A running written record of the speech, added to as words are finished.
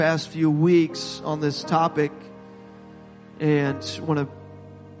Past few weeks on this topic, and want to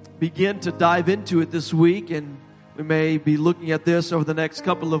begin to dive into it this week, and we may be looking at this over the next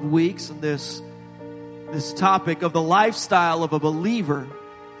couple of weeks, and this topic of the lifestyle of a believer.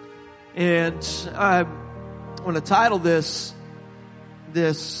 And I want to title this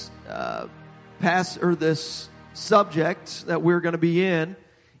subject that we're going to be in,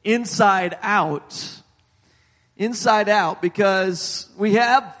 Inside Out. Inside out, because we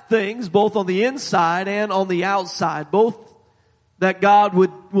have things both on the inside and on the outside, both that God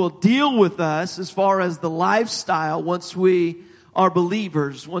will deal with us as far as the lifestyle once we are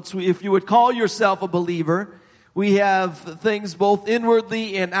believers. If you would call yourself a believer, we have things both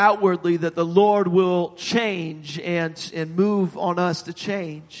inwardly and outwardly that the Lord will change and move on us to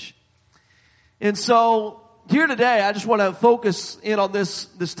change. And so here today, I just want to focus in on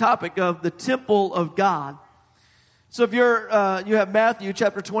this topic of the temple of God. So if you have Matthew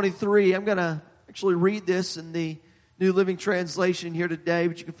chapter 23, I'm going to actually read this in the New Living Translation here today,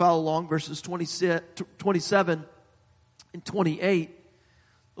 but you can follow along, verses 27 and 28.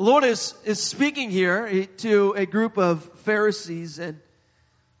 The Lord is speaking here to a group of Pharisees, and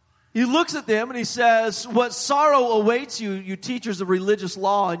He looks at them and He says, "What sorrow awaits you, you teachers of religious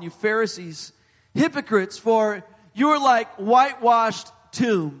law, and you Pharisees, hypocrites, for you are like whitewashed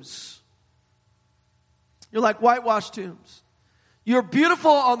tombs." You're like whitewashed tombs. You're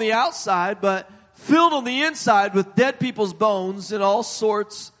beautiful on the outside, but filled on the inside with dead people's bones and all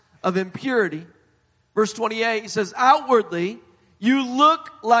sorts of impurity. Verse 28, he says, "Outwardly, you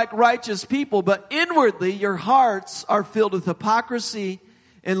look like righteous people, but inwardly your hearts are filled with hypocrisy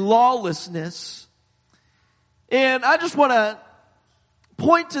and lawlessness." And I just want to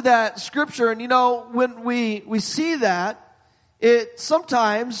point to that scripture. And when we see that, it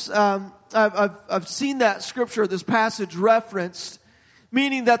sometimes, I've seen that scripture, this passage referenced,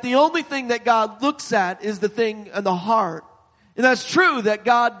 meaning that the only thing that God looks at is the thing in the heart. And that's true that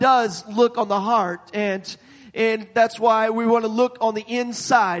God does look on the heart, and that's why we want to look on the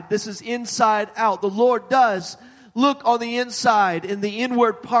inside. This is inside out. The Lord does look on the inside, in the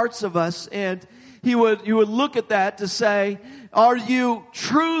inward parts of us, and He would look at that to say, are you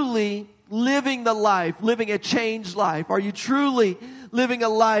truly living the life, living a changed life? Are you truly living a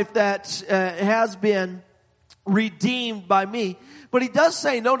life that has been redeemed by me? But He does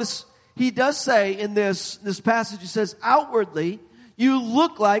say, notice, He does say in this passage, He says, outwardly, you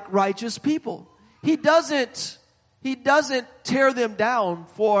look like righteous people. He doesn't tear them down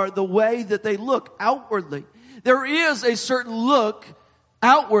for the way that they look outwardly. There is a certain look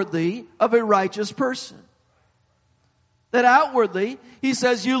outwardly of a righteous person. That outwardly, He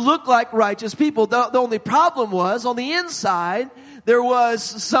says, you look like righteous people. The only problem was, on the inside, there was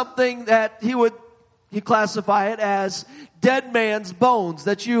something that He classify it as dead man's bones,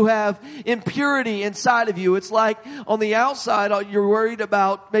 that you have impurity inside of you. It's like on the outside, you're worried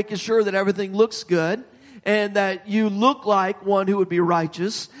about making sure that everything looks good and that you look like one who would be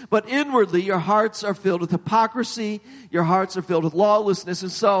righteous. But inwardly, your hearts are filled with hypocrisy. Your hearts are filled with lawlessness.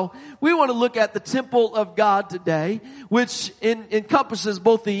 And so we want to look at the temple of God today, which encompasses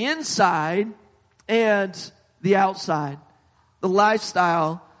both the inside and the outside, the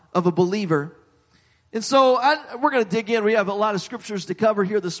lifestyle of a believer. And so we're going to dig in. We have a lot of scriptures to cover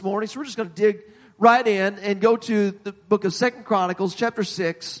here this morning, so we're just going to dig right in and go to the book of 2 Chronicles, chapter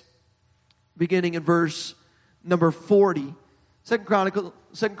 6, beginning in verse number 40. 2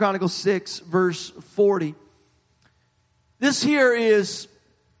 Chronicles 6, verse 40. This here is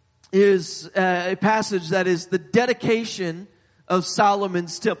a passage that is the dedication of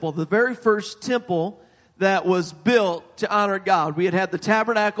Solomon's temple, the very first temple that was built to honor God. We had the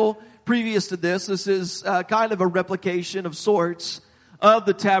tabernacle previous to this. This is kind of a replication of sorts of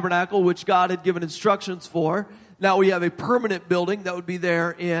the tabernacle, which God had given instructions for. Now we have a permanent building that would be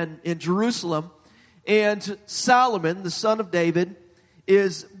there in Jerusalem. And Solomon, the son of David,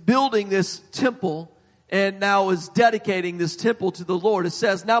 is building this temple and now is dedicating this temple to the Lord. It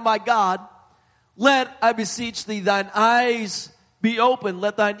says, "Now my God, let, I beseech thee, thine eyes be open,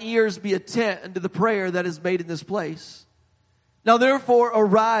 let thine ears be attent unto the prayer that is made in this place. Now therefore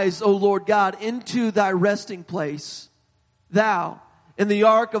arise, O Lord God, into thy resting place. Thou, in the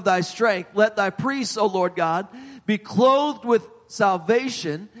ark of thy strength, let thy priests, O Lord God, be clothed with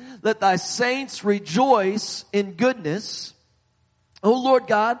salvation. Let thy saints rejoice in goodness. O Lord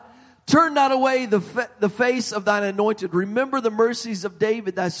God, turn not away the face of thine anointed. Remember the mercies of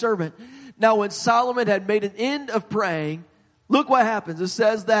David thy servant." Now when Solomon had made an end of praying, look what happens. It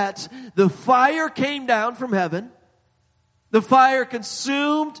says that the fire came down from heaven. The fire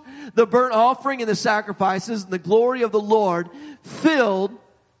consumed the burnt offering and the sacrifices, and the glory of the Lord filled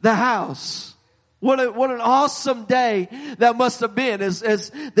the house. What an awesome day that must have been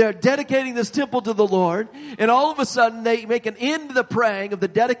as they're dedicating this temple to the Lord. And all of a sudden they make an end to the praying of the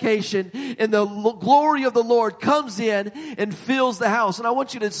dedication, and the glory of the Lord comes in and fills the house. And I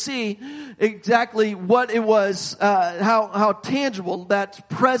want you to see exactly what it was, how tangible that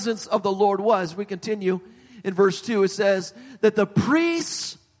presence of the Lord was. We continue in verse 2. It says that the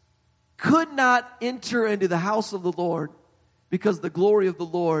priests could not enter into the house of the Lord because the glory of the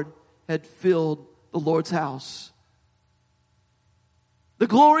Lord had filled the Lord's house. The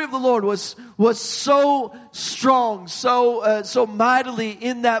glory of the Lord was so strong, so mightily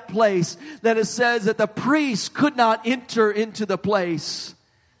in that place that it says that the priests could not enter into the place.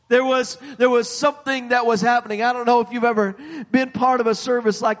 There was something that was happening. I don't know if you've ever been part of a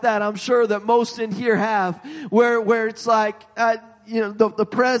service like that. I'm sure that most in here have, where it's like, the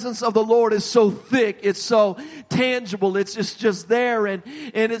presence of the Lord is so thick. It's so tangible. It's just there. And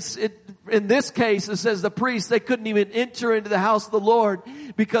in this case, it says the priests, they couldn't even enter into the house of the Lord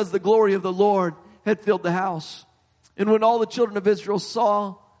because the glory of the Lord had filled the house. And when all the children of Israel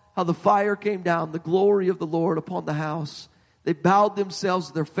saw how the fire came down, the glory of the Lord upon the house, they bowed themselves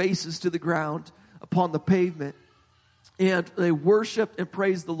with their faces to the ground upon the pavement. And they worshiped and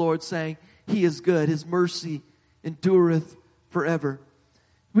praised the Lord, saying, He is good. His mercy endureth forever.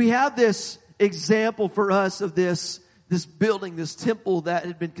 We have this example for us of this building, this temple that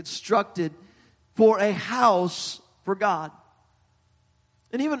had been constructed for a house for God.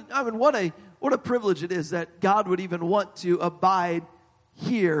 And what a privilege it is that God would even want to abide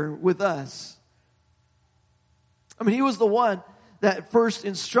here with us. He was the one that first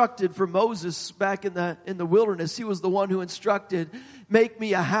instructed for Moses back in the wilderness. He was the one who instructed, make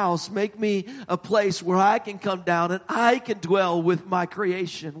me a house, make me a place where I can come down and I can dwell with my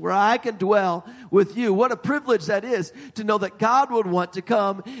creation, where I can dwell with you. What a privilege that is to know that God would want to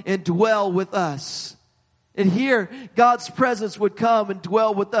come and dwell with us. And here, God's presence would come and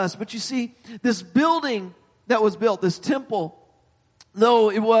dwell with us. But you see, this building that was built, this temple, though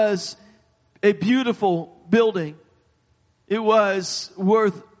it was a beautiful building, it was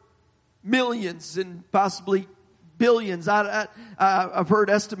worth millions and possibly billions. I've heard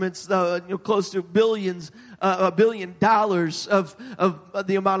estimates, close to billions, $1 billion of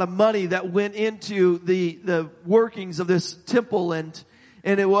the amount of money that went into the workings of this temple, and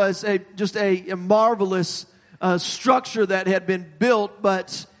it was just a marvelous structure that had been built.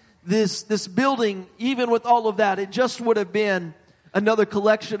 But this building, even with all of that, it just would have been another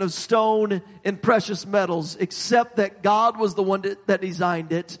collection of stone and precious metals, except that God was the one that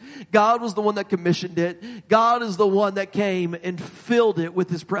designed it. God was the one that commissioned it. God is the one that came and filled it with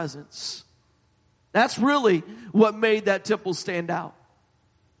His presence. That's really what made that temple stand out.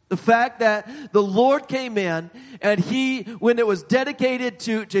 The fact that the Lord came in and when it was dedicated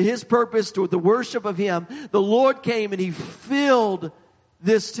to His purpose, to the worship of Him, the Lord came and He filled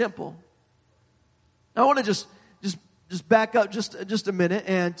this temple. I want to just back up just a minute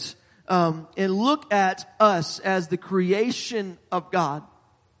and look at us as the creation of God.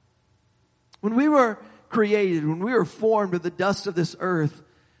 When we were created, when we were formed of the dust of this earth,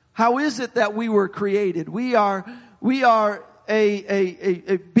 how is it that we were created? We are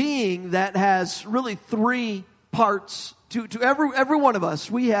a being that has really three parts to every one of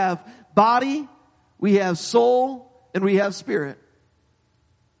us. We have body, we have soul, and we have spirit.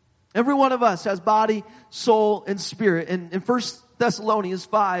 Every one of us has body, soul, and spirit. And in 1 Thessalonians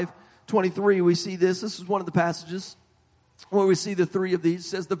 5:23, we see this. This is one of the passages where we see the three of these. It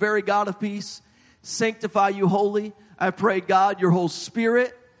says, the very God of peace sanctify you wholly. I pray, God, your whole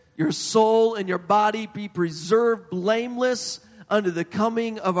spirit, your soul, and your body be preserved blameless unto the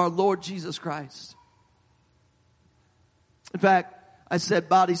coming of our Lord Jesus Christ. In fact, I said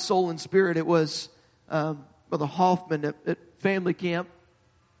body, soul, and spirit. It was Brother Hoffman at family camp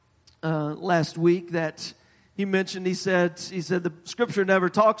last week that he mentioned. He said the scripture never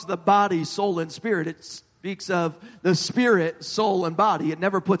talks of the body, soul, and spirit. It speaks of the spirit, soul, and body. It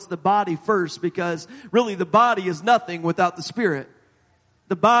never puts the body first, because really the body is nothing without the spirit.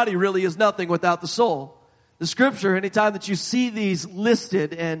 The body really is nothing without the soul. The scripture, anytime that you see these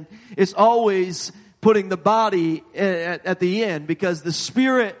listed, and it's always putting the body at the end, because the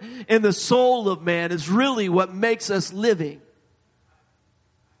spirit and the soul of man is really what makes us living.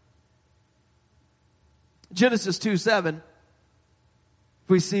 Genesis 2:7, if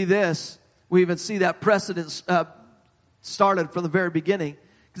we see this, we even see that precedent started from the very beginning.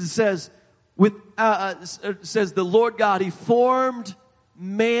 Because it says, the Lord God, He formed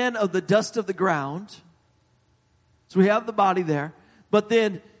man of the dust of the ground. So we have the body there. But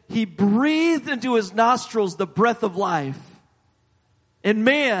then He breathed into his nostrils the breath of life. and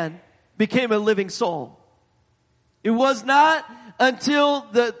man became a living soul. It was not until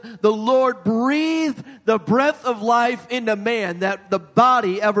the Lord breathed the breath of life into man that the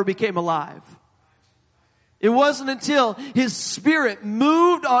body ever became alive. It wasn't until His Spirit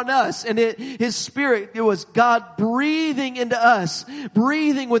moved on us, and His Spirit, it was God breathing into us,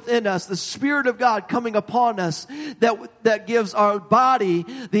 breathing within us, the Spirit of God coming upon us, that gives our body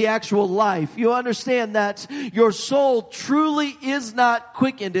the actual life. You understand that your soul truly is not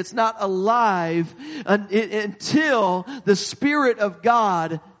quickened, it's not alive until the Spirit of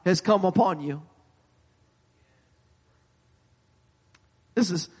God has come upon you.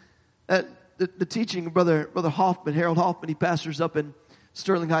 This is the teaching of Brother Hoffman, Harold Hoffman. He pastors up in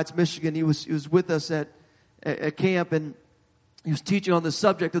Sterling Heights, Michigan. He was with us at camp, and he was teaching on the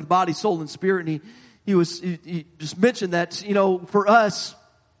subject of the body, soul, and spirit. And he just mentioned that, you know, for us,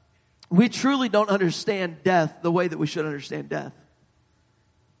 we truly don't understand death the way that we should understand death.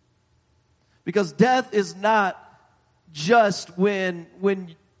 Because death is not just when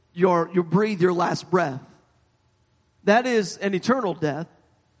you breathe your last breath. That is an eternal death.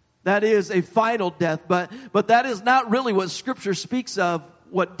 That is a final death, but that is not really what Scripture speaks of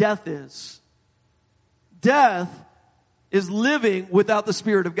what death is. Death is living without the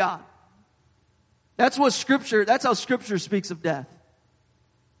Spirit of God. That's how Scripture speaks of death.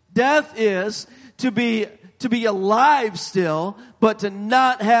 Death is to be alive still, but to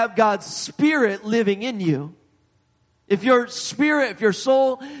not have God's Spirit living in you. If your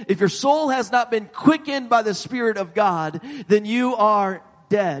soul has not been quickened by the Spirit of God, then you are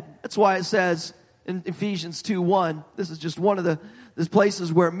dead. That's why it says in Ephesians 2:1, this is just one of the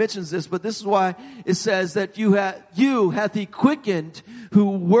places where it mentions this, but this is why it says that you hath He quickened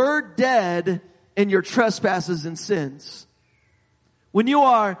who were dead in your trespasses and sins. When you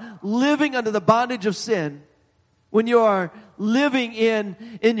are living under the bondage of sin, when you are living in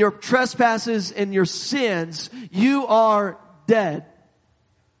your trespasses and your sins, you are dead.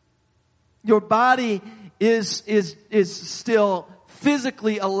 Your body is still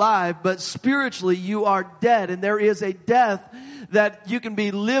physically alive, but spiritually you are dead. And there is a death that you can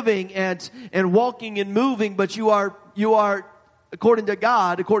be living and walking and moving, but you are, according to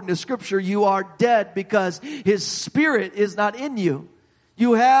God, according to Scripture, you are dead because His Spirit is not in you.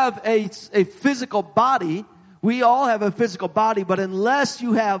 You have a physical body. We all have a physical body, but unless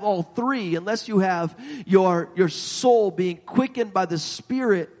you have all three, unless you have your soul being quickened by the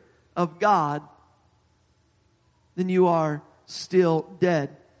Spirit of God, then you are still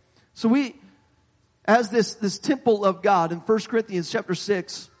dead. So we, as this temple of God, in 1 Corinthians chapter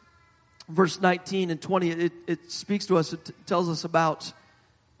 6, verse 19 and 20, it speaks to us, it tells us about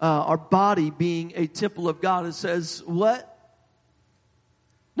our body being a temple of God. It says, what?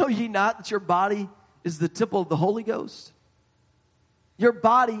 Know ye not that your body is the temple of the Holy Ghost? Your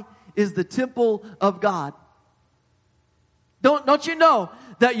body is the temple of God. Don't you know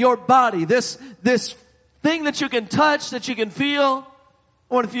that your body, this thing that you can touch, that you can feel,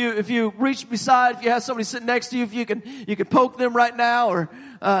 or if you reach beside, if you have somebody sitting next to you, if you can poke them right now, or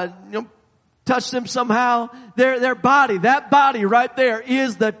touch them somehow, their body, that body right there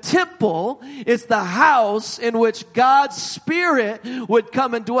is the temple. It's the house in which God's Spirit would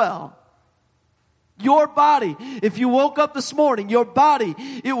come and dwell. Your body, if you woke up this morning, your body,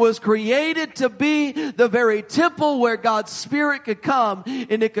 it was created to be the very temple where God's Spirit could come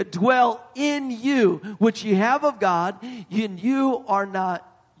and it could dwell in you, which you have of God, and you are not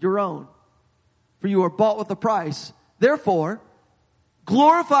your own. For you are bought with a price. Therefore,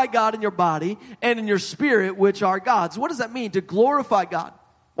 glorify God in your body and in your spirit, which are God's. What does that mean, to glorify God?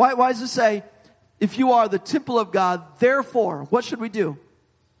 Why does it say, if you are the temple of God, therefore, what should we do?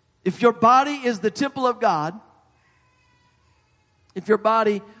 If your body is the temple of God, if your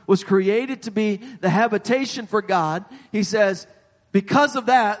body was created to be the habitation for God, he says, because of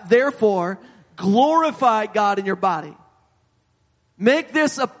that, therefore, glorify God in your body. Make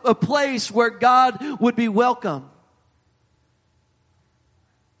this a place where God would be welcome.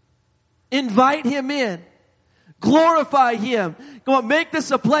 Invite Him in. Glorify Him. Come on, make this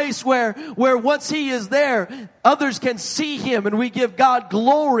a place where once He is there, others can see Him, and we give God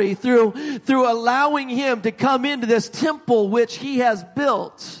glory through allowing Him to come into this temple which He has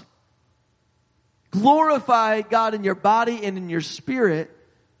built. Glorify God in your body and in your spirit,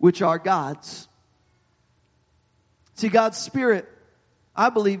 which are God's. See, God's Spirit, I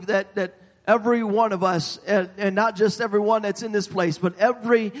believe that every one of us, and not just everyone that's in this place, but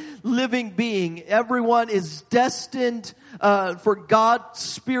every living being, everyone is destined for God's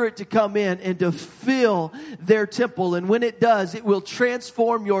Spirit to come in and to fill their temple. And when it does, it will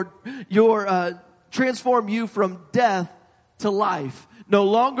transform transform you from death to life. No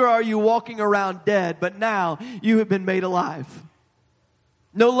longer are you walking around dead, but now you have been made alive.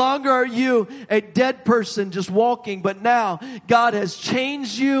 No longer are you a dead person just walking, but now God has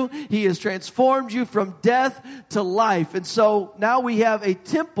changed you. He has transformed you from death to life. And so now we have a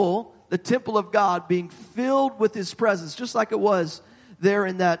temple, the temple of God, being filled with His presence, just like it was there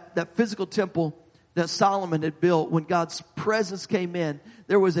in that physical temple that Solomon had built. When God's presence came in,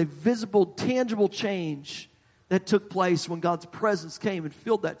 there was a visible, tangible change that took place when God's presence came and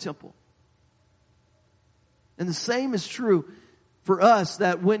filled that temple. And the same is true for us,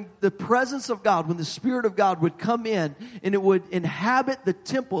 that when the presence of God, when the Spirit of God would come in and it would inhabit the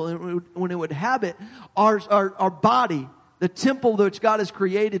temple, and when it would inhabit our body, the temple which God has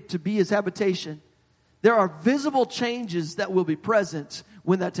created to be His habitation, there are visible changes that will be present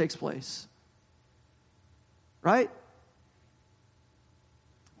when that takes place. Right?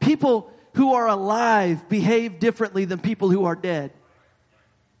 People who are alive behave differently than people who are dead.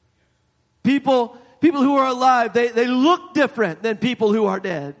 People who are alive, they look different than people who are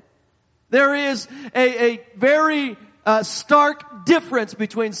dead. There is a very stark difference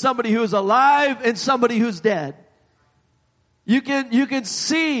between somebody who is alive and somebody who's dead. You can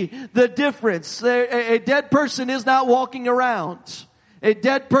see the difference. A dead person is not walking around. A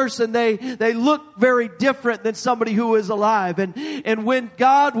dead person, they look very different than somebody who is alive. And when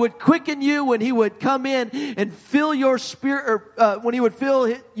God would quicken you, when He would come in and fill your spirit, when He would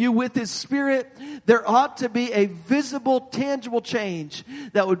fill you with His Spirit, there ought to be a visible, tangible change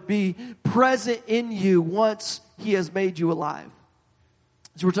that would be present in you once He has made you alive.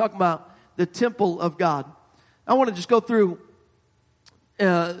 So we're talking about the temple of God. I want to just go through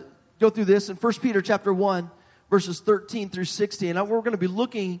this in 1 Peter chapter 1. Verses 13 through 16. And we're going to be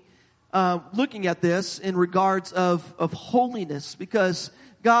looking at this in regards of holiness, because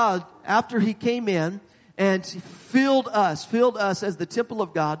God, after He came in and filled us as the temple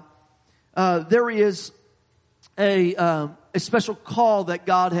of God, there is a special call that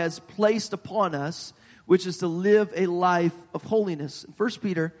God has placed upon us, which is to live a life of holiness. In 1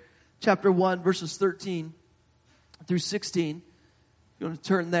 Peter chapter 1, verses 13 through 16, if you want to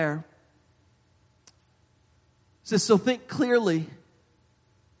turn there. It says, so think clearly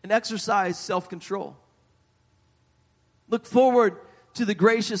and exercise self-control. Look forward to the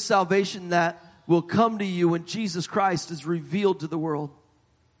gracious salvation that will come to you when Jesus Christ is revealed to the world.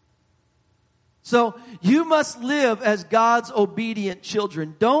 So you must live as God's obedient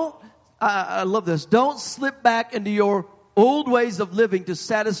children. I love this. Don't slip back into your old ways of living to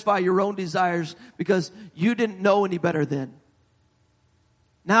satisfy your own desires because you didn't know any better then.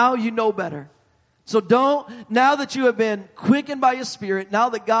 Now you know better. So now that you have been quickened by His Spirit, now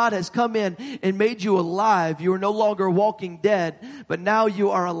that God has come in and made you alive, you are no longer walking dead, but now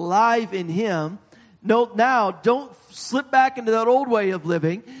you are alive in Him. Now don't slip back into that old way of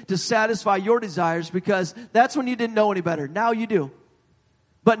living to satisfy your desires, because that's when you didn't know any better. Now you do.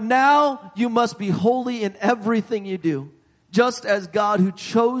 But now you must be holy in everything you do. Just as God who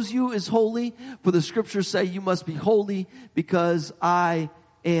chose you is holy, for the scriptures say you must be holy because I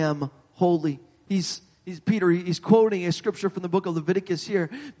am holy. Peter, he's quoting a scripture from the book of Leviticus here.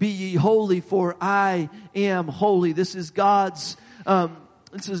 Be ye holy, for I am holy. This is God's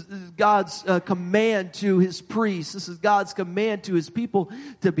command to His priests. This is God's command to His people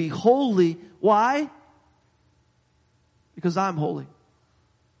to be holy. Why? Because I'm holy.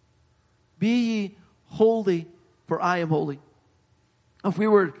 Be ye holy, for I am holy. If we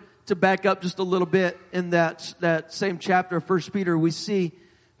were to back up just a little bit in that same chapter of 1 Peter, we see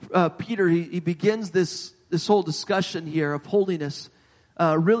Peter, he begins this whole discussion here of holiness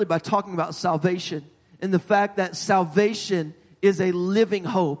really by talking about salvation and the fact that salvation is a living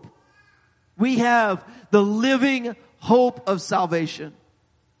hope. We have the living hope of salvation.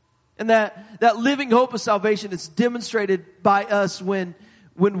 And that living hope of salvation is demonstrated by us when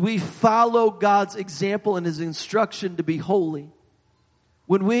we follow God's example and His instruction to be holy.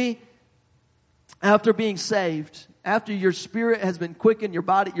 When we, after being saved, after your spirit has been quickened, your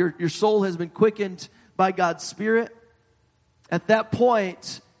body, your soul has been quickened by God's Spirit, at that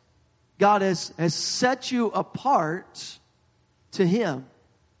point, God has set you apart to Him.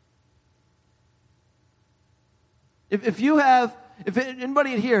 If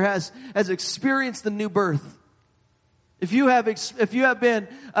anybody in here has experienced the new birth, if you have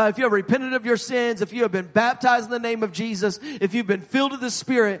repented of your sins, if you have been baptized in the name of Jesus, if you've been filled with the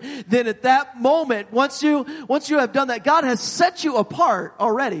Spirit, then at that moment, once you have done that, God has set you apart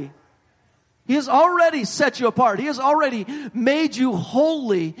already. He has already set you apart. He has already made you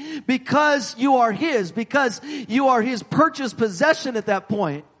holy because you are His, because you are His purchased possession at that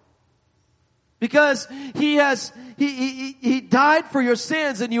point. Because He has He died for your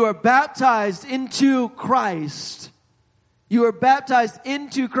sins, and you are baptized into Christ. You are baptized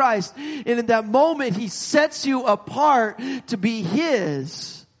into Christ. And in that moment, He sets you apart to be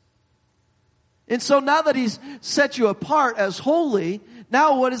His. And so now that He's set you apart as holy,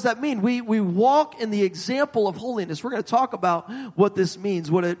 now what does that mean? We walk in the example of holiness. We're going to talk about what this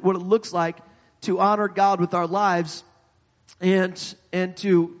means, what it looks like to honor God with our lives and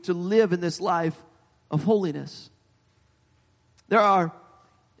to live in this life of holiness. There are,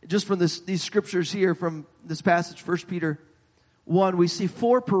 just from these scriptures here, from this passage, 1 Peter 1, we see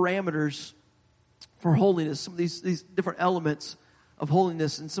 4 parameters for holiness, some of these different elements of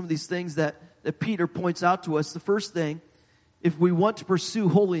holiness and some of these things that Peter points out to us. The first thing, if we want to pursue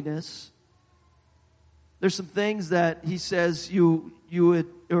holiness, there's some things that he says you would,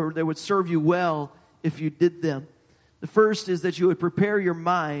 or they would serve you well if you did them. The first is that you would prepare your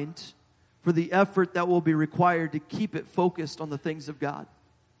mind for the effort that will be required to keep it focused on the things of God.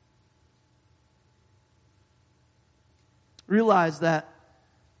 Realize that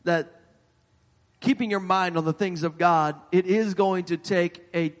keeping your mind on the things of God, it is going to take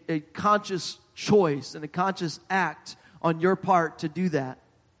a conscious choice and a conscious act on your part to do that.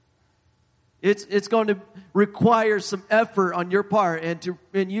 It's going to require some effort on your part,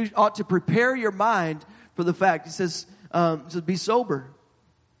 and you ought to prepare your mind for the fact. He says, be sober.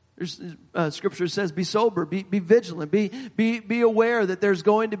 Scripture says, be sober, be vigilant, be aware that there's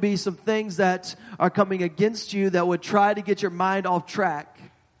going to be some things that are coming against you that would try to get your mind off track.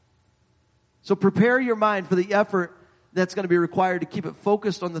 So prepare your mind for the effort that's going to be required to keep it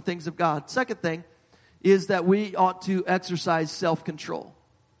focused on the things of God. Second thing is that we ought to exercise self-control.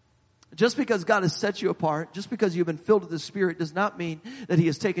 Just because God has set you apart, just because you've been filled with the Spirit, does not mean that He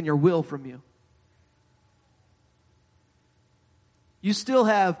has taken your will from you. You still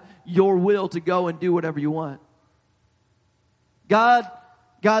have your will to go and do whatever you want.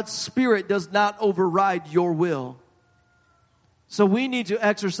 God's Spirit does not override your will. So we need to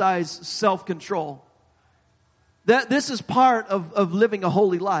exercise self-control. This is part of living a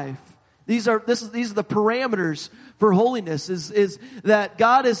holy life. These are the parameters for holiness, is that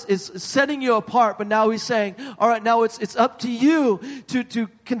God is setting you apart, but now He's saying, all right, now it's up to you to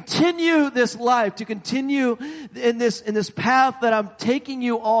continue this life, to continue in this path that I'm taking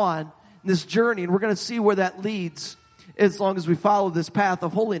you on, in this journey. And we're going to see where that leads as long as we follow this path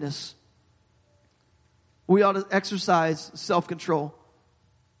of holiness. We ought to exercise self-control.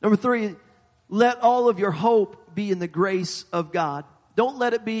 Number 3, let all of your hope be in the grace of God. Don't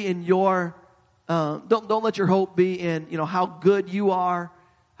let it be in your, don't let your hope be in, how good you are,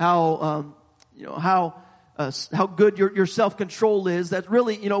 how good your self-control is. That's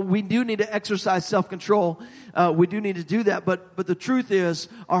really, we do need to exercise self-control. We do need to do that. But the truth is,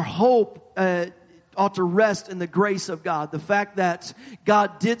 our hope, ought to rest in the grace of God. The fact that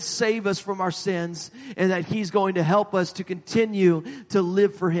God did save us from our sins and that He's going to help us to continue to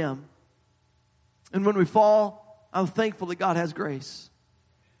live for Him. And when we fall, I'm thankful that God has grace.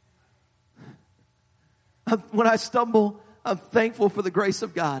 When I stumble, I'm thankful for the grace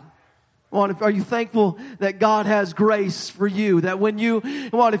of God. Are you thankful that God has grace for you? That when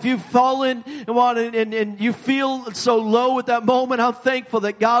if you've fallen and you feel so low at that moment, I'm thankful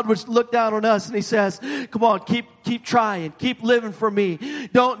that God would look down on us and He says, come on, keep trying, keep living for me.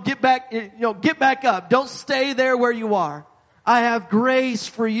 Don't get back up. Don't stay there where you are. I have grace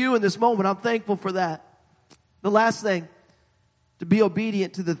for you in this moment. I'm thankful for that. The last thing, to be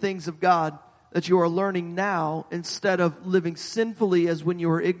obedient to the things of God that you are learning now, instead of living sinfully as when you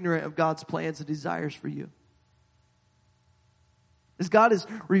were ignorant of God's plans and desires for you. As God is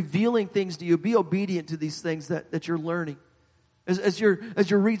revealing things to you, be obedient to these things that you're learning. As you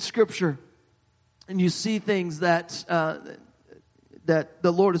read Scripture and you see things that the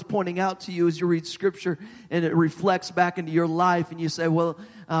Lord is pointing out to you as you read Scripture, and it reflects back into your life, and you say, well,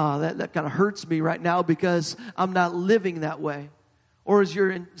 that kind of hurts me right now because I'm not living that way. Or as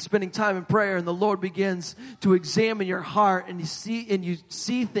you're spending time in prayer and the Lord begins to examine your heart, and you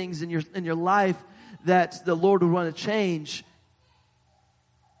see things in your life that the Lord would want to change,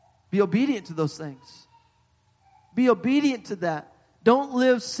 be obedient to those things. Be obedient to that. Don't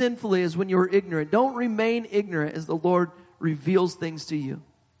live sinfully as when you were ignorant. Don't remain ignorant as the Lord reveals things to you.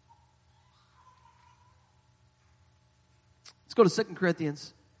 Let's go to 2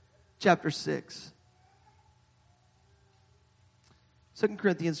 Corinthians chapter 6. 2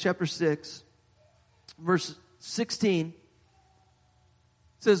 Corinthians chapter 6, verse 16,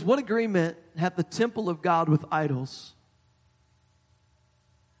 says, what agreement hath the temple of God with idols?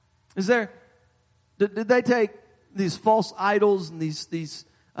 Did they take these false idols and these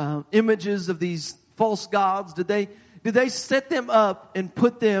images of these false gods? Did they set them up and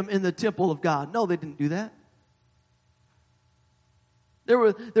put them in the temple of God? No, they didn't do that. There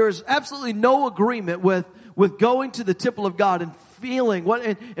was absolutely no agreement with going to the temple of God and feeling what,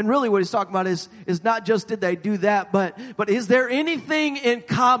 and really what he's talking about is not just did they do that, but is there anything in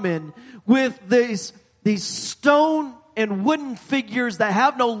common with these stone and wooden figures that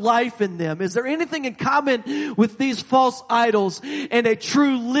have no life in them? Is there anything in common with these false idols and a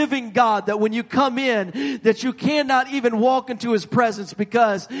true living God, that when you come in, that you cannot even walk into His presence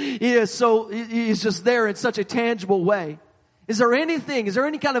because He's just there in such a tangible way? Is there any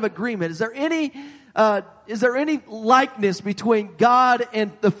kind of agreement? Is there any likeness between God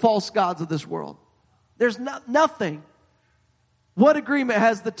and the false gods of this world? There's nothing. What agreement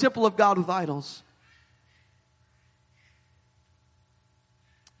has the temple of God with idols?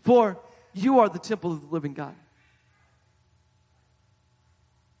 For you are the temple of the living God.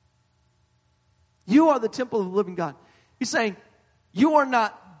 You are the temple of the living God. He's saying, you are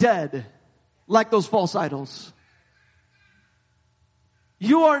not dead like those false idols.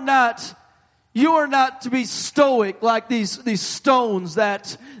 You are not to be stoic like these stones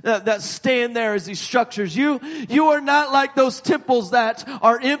that stand there as these structures. You are not like those temples that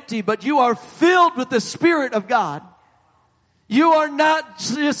are empty, but you are filled with the Spirit of God. You are not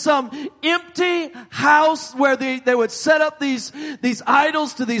just some empty house where they would set up these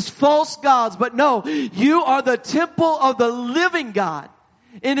idols to these false gods, but no, you are the temple of the living God.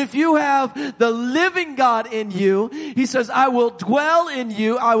 And if you have the living God in you, He says, I will dwell in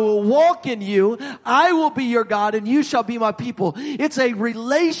you, I will walk in you, I will be your God, and you shall be my people. It's a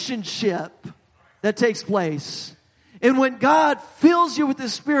relationship that takes place. And when God fills you with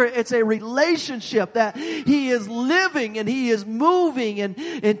His Spirit, it's a relationship that He is living and He is moving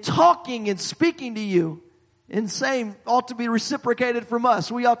and talking and speaking to you. And same ought to be reciprocated from us.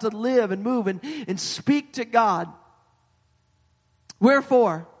 We ought to live and move and speak to God.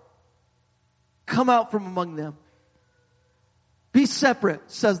 Wherefore, come out from among them. Be separate,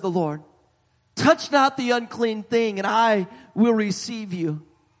 says the Lord. Touch not the unclean thing, and I will receive you.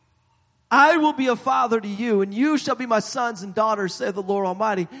 I will be a father to you, and you shall be my sons and daughters, saith the Lord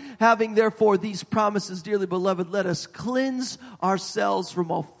Almighty. Having therefore these promises, dearly beloved, let us cleanse ourselves from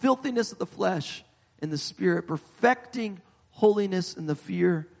all filthiness of the flesh and the spirit, perfecting holiness in the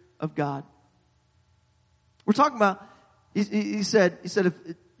fear of God. We're talking about, he said,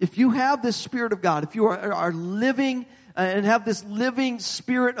 if you have this Spirit of God, if you are living and have this living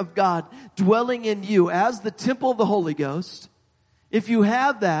Spirit of God dwelling in you as the temple of the Holy Ghost, if you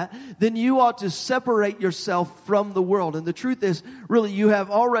have that, then you ought to separate yourself from the world. And the truth is, really, you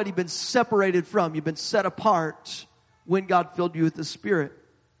have already been separated from, you've been set apart when God filled you with the Spirit.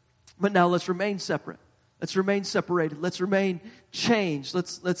 But now let's remain separate. Let's remain separated. Let's remain changed.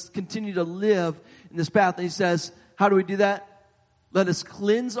 Let's continue to live in this path. And he says, how do we do that? Let us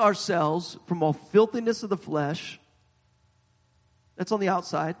cleanse ourselves from all filthiness of the flesh. That's on the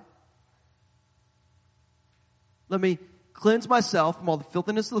outside. Let me cleanse myself from all the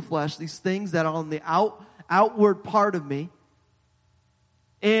filthiness of the flesh, these things that are on the outward part of me,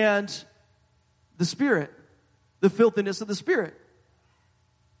 and the spirit, the filthiness of the spirit,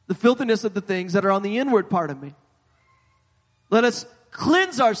 the filthiness of the things that are on the inward part of me. Let us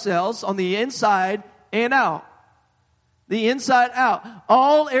cleanse ourselves on the inside and out. The inside out.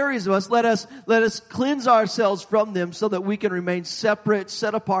 All areas of us, let us cleanse ourselves from them so that we can remain separate,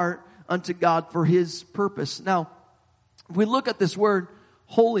 set apart unto God for His purpose. Now, if we look at this word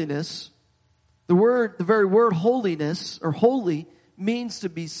holiness, the very word holiness or holy means to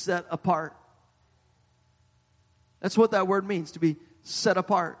be set apart. That's what that word means, to be set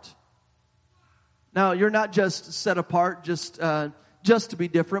apart. Now, you're not just set apart just to be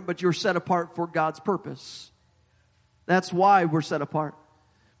different, but you're set apart for God's purpose. That's why we're set apart.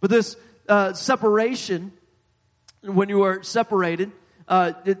 But this separation, when you are separated,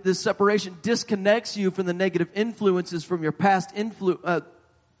 this separation disconnects you from the negative influences from your past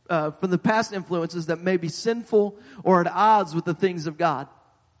from the past influences that may be sinful or at odds with the things of God.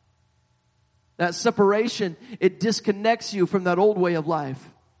 That separation, it disconnects you from that old way of life.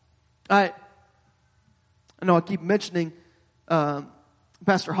 I know I keep mentioning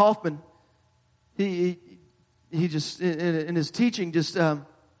Pastor Hoffman. He just in his teaching just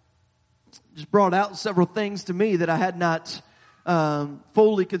brought out several things to me that I had not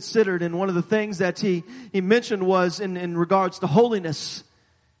fully considered. And one of the things that he mentioned was in regards to holiness.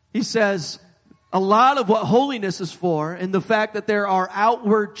 He says a lot of what holiness is for, and the fact that there are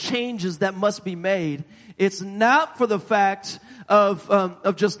outward changes that must be made, it's not for the fact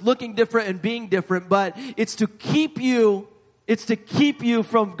of just looking different and being different, but it's to keep you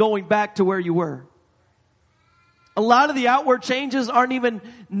from going back to where you were. A lot of the outward changes aren't even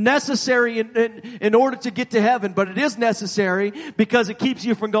necessary in order to get to heaven, but it is necessary because it keeps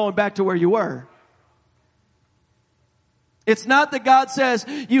you from going back to where you were. It's not that God says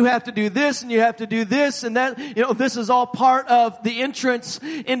you have to do this and you have to do this and that. This is all part of the entrance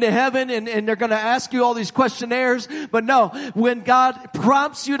into heaven, and they're going to ask you all these questionnaires. But no, when God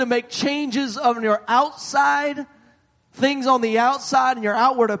prompts you to make changes on your outside, things on the outside and your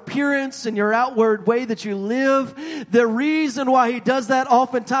outward appearance and your outward way that you live, the reason why He does that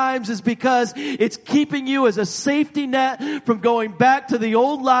oftentimes is because it's keeping you as a safety net from going back to the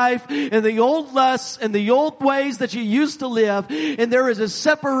old life and the old lusts and the old ways that you used to live. And there is a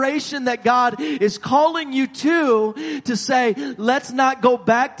separation that God is calling you to say, let's not go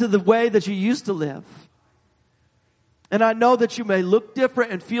back to the way that you used to live. And I know that you may look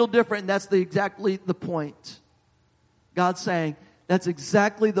different and feel different, and that's exactly the point. God's saying, that's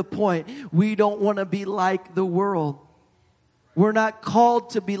exactly the point. We don't want to be like the world. We're not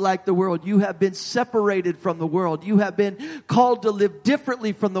called to be like the world. You have been separated from the world. You have been called to live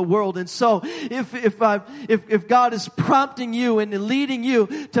differently from the world. And so if God is prompting you and leading you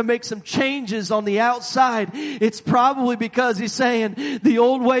to make some changes on the outside, it's probably because He's saying the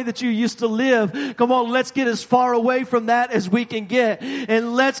old way that you used to live, come on, let's get as far away from that as we can get.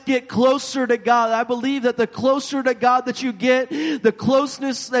 And let's get closer to God. I believe that the closer to God that you get, the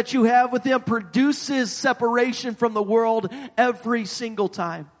closeness that you have with Him produces separation from the world every single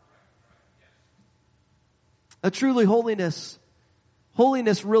time. A truly holiness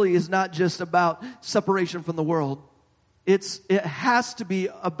really is not just about separation from the world. It has to be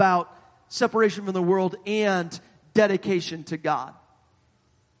about separation from the world and dedication to God.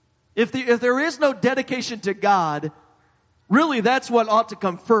 If there is no dedication to God, really that's what ought to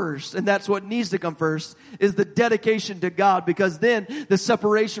come first, and that's what needs to come first, is the dedication to God, because then the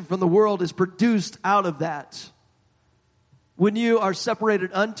separation from the world is produced out of that. When you are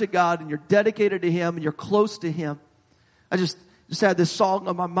separated unto God and you're dedicated to Him and you're close to Him. I just had this song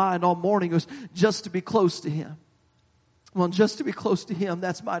on my mind all morning. It was just to be close to Him. Well, just to be close to Him,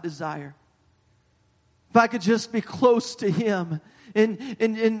 that's my desire. If I could just be close to Him.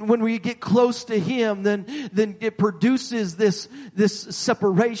 And when we get close to Him, then it produces this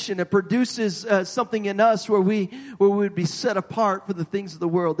separation. It produces something in us where we would be set apart for the things of the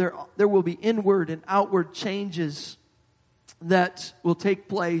world. There will be inward and outward changes that will take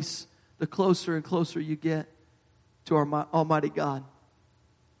place the closer and closer you get to our Almighty God.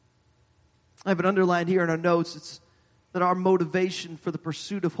 I have it underlined here in our notes. It's that our motivation for the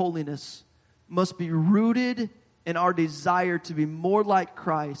pursuit of holiness must be rooted in our desire to be more like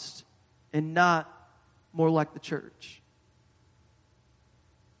Christ and not more like the church.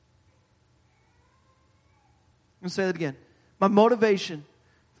 I'm going to say that again. My motivation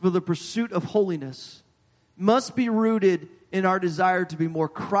for the pursuit of holiness must be rooted in our desire to be more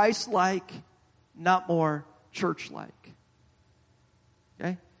Christ-like, not more church-like.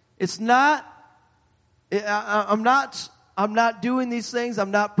 Okay? It's not, I'm not doing these things.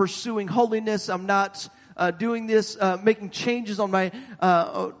 I'm not pursuing holiness. I'm not doing this, making changes on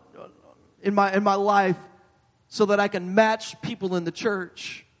in my life so that I can match people in the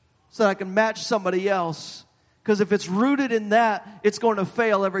church, so that I can match somebody else. Because if it's rooted in that, it's going to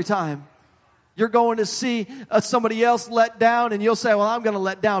fail every time. You're going to see somebody else let down, and you'll say, well, I'm going to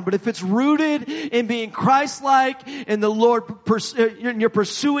let down. But if it's rooted in being Christ-like and the Lord, you're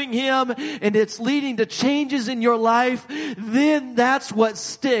pursuing Him, and it's leading to changes in your life, then that's what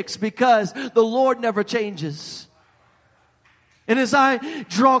sticks, because the Lord never changes. And as I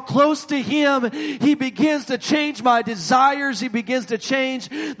draw close to Him, He begins to change my desires. He begins to change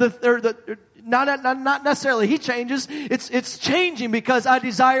not necessarily He changes. It's changing because I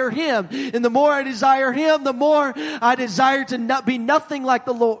desire Him. And the more I desire Him, the more I desire to not be nothing like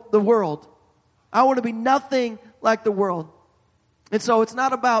the world. I want to be nothing like the world. And so it's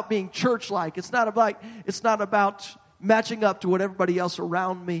not about being church-like. It's not about matching up to what everybody else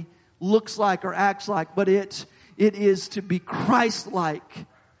around me looks like or acts like, but it is to be Christ-like.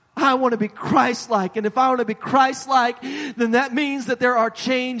 I want to be Christ-like. And if I want to be Christ-like, then that means that there are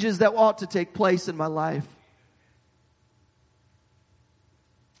changes that ought to take place in my life.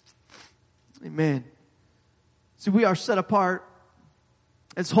 Amen. See, we are set apart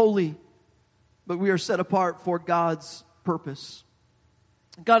as holy, but we are set apart for God's purpose.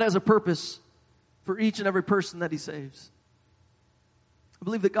 God has a purpose for each and every person that He saves. I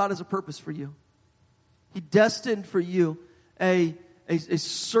believe that God has a purpose for you. He destined for you a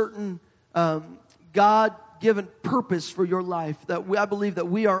certain God-given purpose for your life. I believe that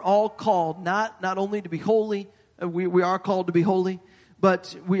we are all called not only to be holy, we are called to be holy,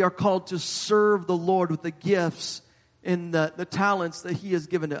 but we are called to serve the Lord with the gifts in the talents that He has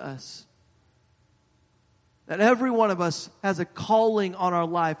given to us. That every one of us has a calling on our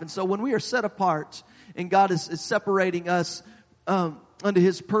life. And so when we are set apart and God is separating us unto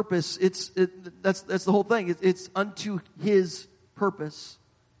His purpose, that's the whole thing. It's unto His purpose.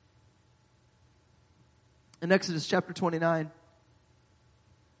 In Exodus chapter 29,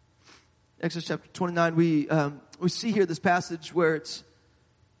 we see here this passage where it's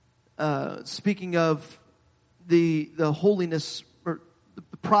speaking of the holiness, or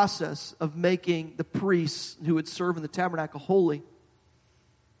the process of making the priests who would serve in the tabernacle holy.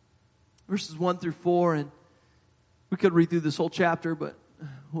 Verses 1 through 4, and we could read through this whole chapter, but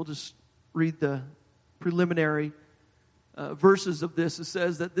we'll just read the preliminary verses of this. It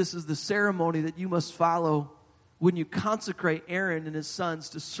says that this is the ceremony that you must follow when you consecrate Aaron and his sons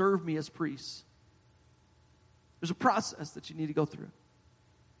to serve me as priests. There's a process that you need to go through.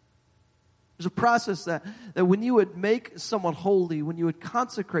 There's a process that when you would make someone holy, when you would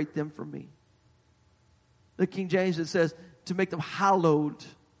consecrate them for me. The King James, it says to make them hallowed,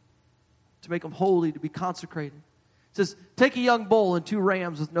 to make them holy, to be consecrated. It says, take a young bull and 2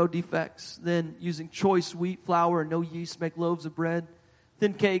 rams with no defects. Then, using choice wheat flour and no yeast, make loaves of bread,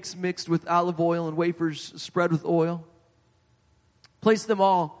 thin cakes mixed with olive oil and wafers spread with oil. Place them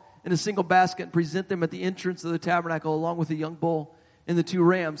all in a single basket and present them at the entrance of the tabernacle along with the young bull and the 2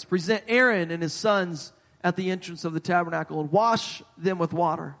 rams. Present Aaron and his sons at the entrance of the tabernacle and wash them with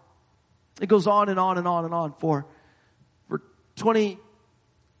water. It goes on and on and on and on for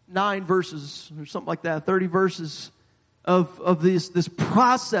 29 verses or something like that, 30 verses of this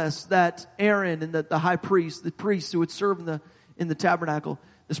process that Aaron and the high priest, the priests who would serve in the tabernacle,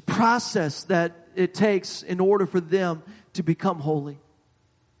 this process that it takes in order for them to become holy.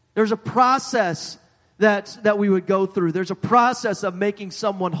 There's a process that we would go through. There's a process of making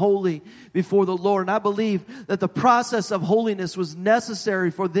someone holy before the Lord. And I believe that the process of holiness was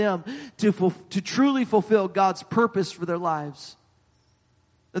necessary for them to truly fulfill God's purpose for their lives.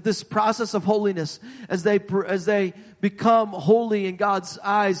 That this process of holiness, as they become holy in God's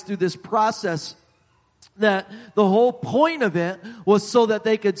eyes through this process, that the whole point of it was so that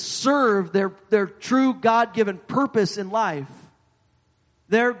they could serve their true God-given purpose in life.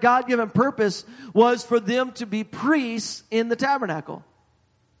 Their God-given purpose was for them to be priests in the tabernacle.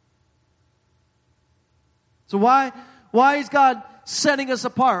 So why is God setting us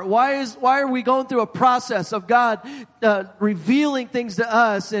apart? Why are we going through a process of God revealing things to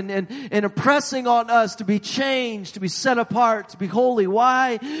us and impressing on us to be changed, to be set apart, to be holy?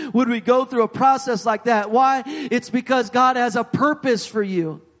 Why would we go through a process like that? Why? It's because God has a purpose for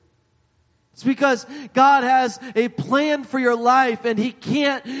you. It's because God has a plan for your life, and He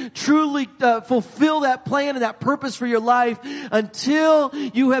can't truly fulfill that plan and that purpose for your life until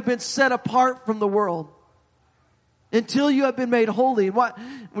you have been set apart from the world. Until you have been made holy. And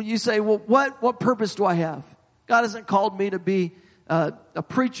when you say, well, what purpose do I have? God hasn't called me to be a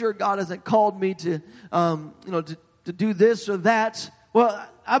preacher. God hasn't called me to do this or that. Well,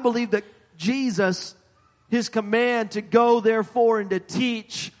 I believe that Jesus, His command to go therefore and to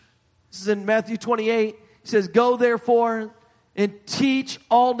teach. This is in Matthew 28. He says, go therefore and teach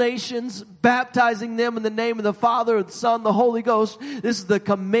all nations, baptizing them in the name of the Father, the Son, the Holy Ghost. This is the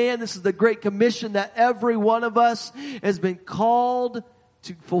command. This is the great commission that every one of us has been called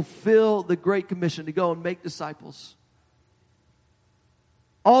to fulfill the great commission, to go and make disciples.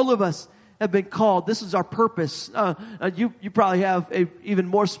 All of us have been called. This is our purpose. You probably have a even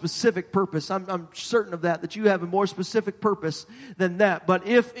more specific purpose. I'm certain of that you have a more specific purpose than that. But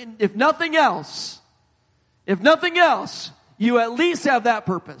if nothing else, you at least have that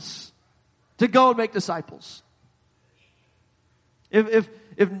purpose, to go and make disciples. If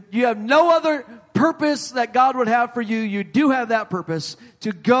you have no other purpose that God would have for you, you do have that purpose,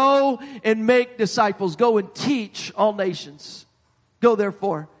 to go and make disciples. Go and teach all nations. Go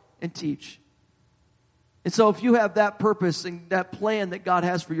therefore and teach. And so if you have that purpose and that plan that God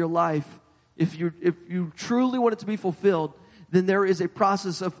has for your life, if you truly want it to be fulfilled, then there is a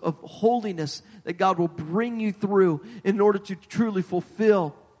process of holiness that God will bring you through in order to truly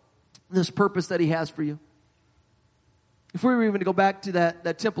fulfill this purpose that He has for you. If we were even to go back to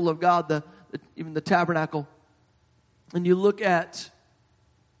that temple of God, even the tabernacle, and you look at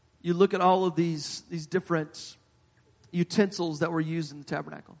all of these different utensils that were used in the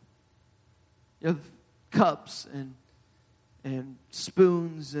tabernacle. You have cups and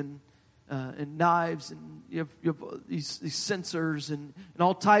spoons and knives, and you have these censers and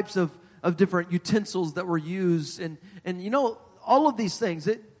all types of different utensils that were used, and all of these things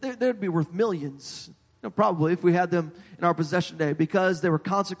they'd be worth millions, probably, if we had them in our possession today, because they were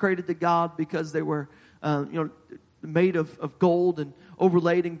consecrated to God, because they were made of gold and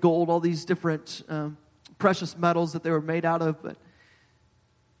overlaid in gold, all these different precious metals that they were made out of.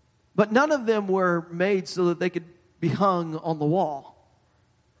 But none of them were made so that they could be hung on the wall.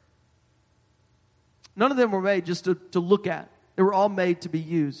 None of them were made just to look at. They were all made to be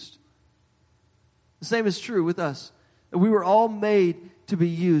used. The same is true with us. We were all made to be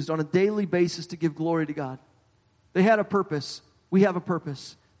used on a daily basis to give glory to God. They had a purpose. We have a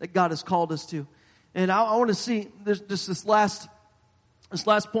purpose that God has called us to. And I want to see this last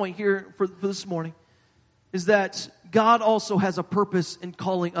point here for this morning is that God also has a purpose in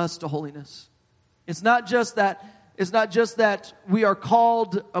calling us to holiness. It's not just that we are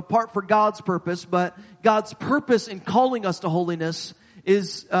called apart for God's purpose, but God's purpose in calling us to holiness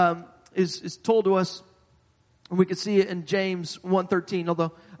is told to us, and we can see it in James 1:13.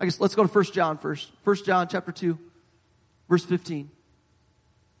 Although, I guess let's go to 1 John first. 1 John chapter 2, verse 15.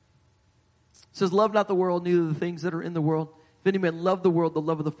 It says, "Love not the world, neither the things that are in the world. If any man love the world, the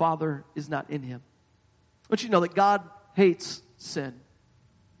love of the Father is not in him." I want you to know that God hates sin.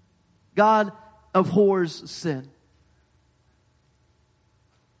 God abhors sin.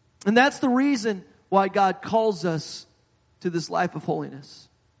 And that's the reason why God calls us to this life of holiness.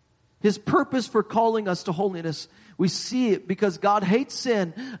 His purpose for calling us to holiness, we see it because God hates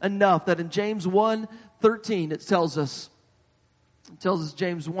sin enough that in James 1:13 it tells us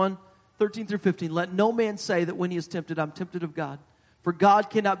James 1:13 through 15, "Let no man say that when he is tempted, I'm tempted of God. For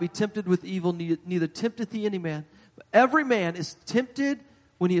God cannot be tempted with evil, neither tempteth he any man. But every man is tempted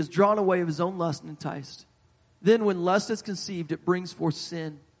when he is drawn away of his own lust and enticed. Then when lust is conceived, it brings forth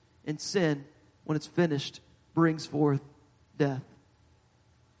sin. And sin, when it's finished, brings forth death."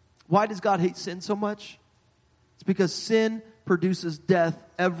 Why does God hate sin so much? It's because sin produces death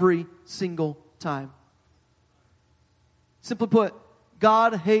every single time. Simply put,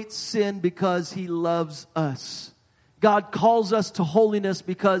 God hates sin because He loves us. God calls us to holiness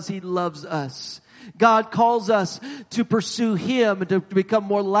because He loves us. God calls us to pursue Him and to become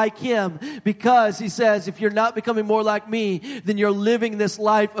more like Him because He says, if you're not becoming more like me, then you're living this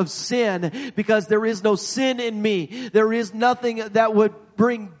life of sin, because there is no sin in me. There is nothing that would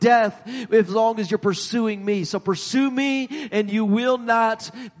bring death as long as you're pursuing me. So pursue me and you will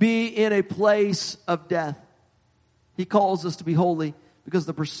not be in a place of death. He calls us to be holy because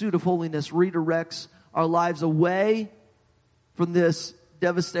the pursuit of holiness redirects our lives away from this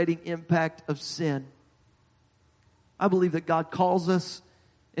devastating impact of sin. I believe that God calls us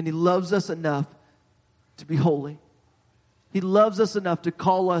and He loves us enough to be holy. He loves us enough to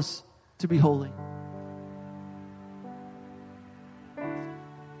call us to be holy.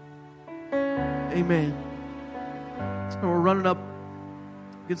 Amen. And we're running up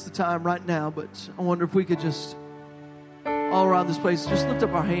against the time right now, but I wonder if we could just all around this place just lift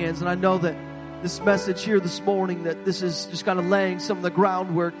up our hands. And I know that this message here this morning, that this is just kind of laying some of the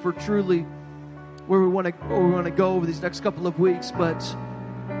groundwork for truly where we want to go over these next couple of weeks. But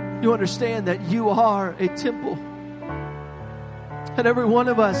you understand that you are a temple. And every one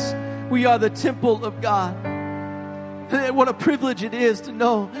of us, we are the temple of God. And what a privilege it is to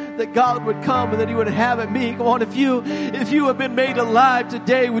know that God would come and that He would inhabit me. Come on, if you have been made alive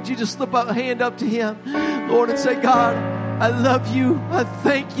today, would you just slip a hand up to Him, Lord, and say, God, I love you. I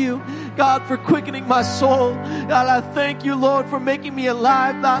thank you, God, for quickening my soul. God, I thank you, Lord, for making me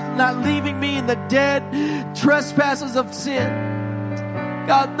alive, not leaving me in the dead trespasses of sin.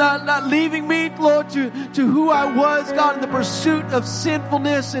 God, not leaving me, Lord, to who I was, God, in the pursuit of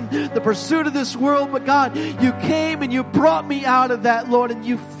sinfulness and the pursuit of this world. But God, you came and you brought me out of that, Lord, and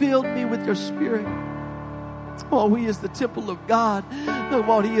you filled me with your Spirit. Oh, He is the temple of God.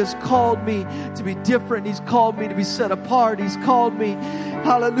 Lord, He has called me to be different. He's called me to be set apart. He's called me,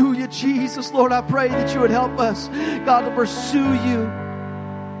 hallelujah, Jesus. Lord, I pray that you would help us, God, to pursue you.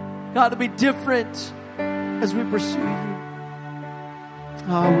 God, to be different as we pursue you.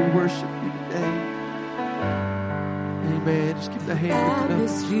 Oh, we worship you today. Amen. Just keep the hand lifted up.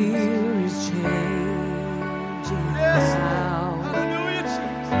 Atmosphere is changing.